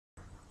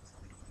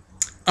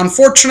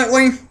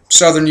Unfortunately,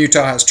 Southern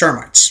Utah has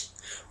termites.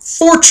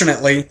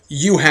 Fortunately,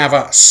 you have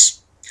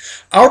us.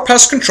 Our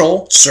pest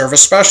control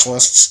service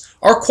specialists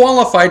are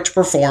qualified to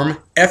perform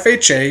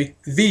FHA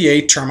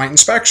VA termite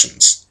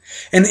inspections.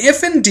 And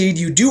if indeed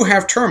you do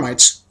have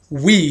termites,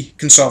 we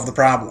can solve the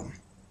problem.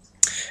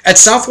 At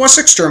Southwest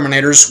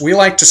Exterminators, we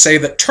like to say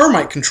that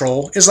termite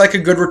control is like a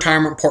good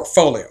retirement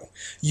portfolio.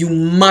 You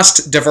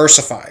must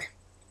diversify.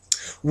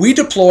 We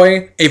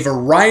deploy a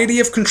variety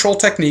of control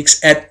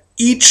techniques at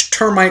each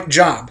termite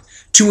job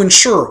to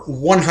ensure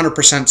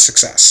 100%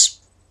 success.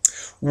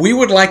 We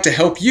would like to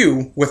help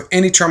you with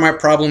any termite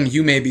problem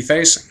you may be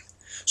facing.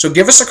 So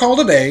give us a call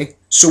today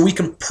so we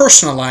can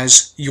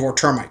personalize your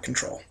termite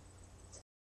control.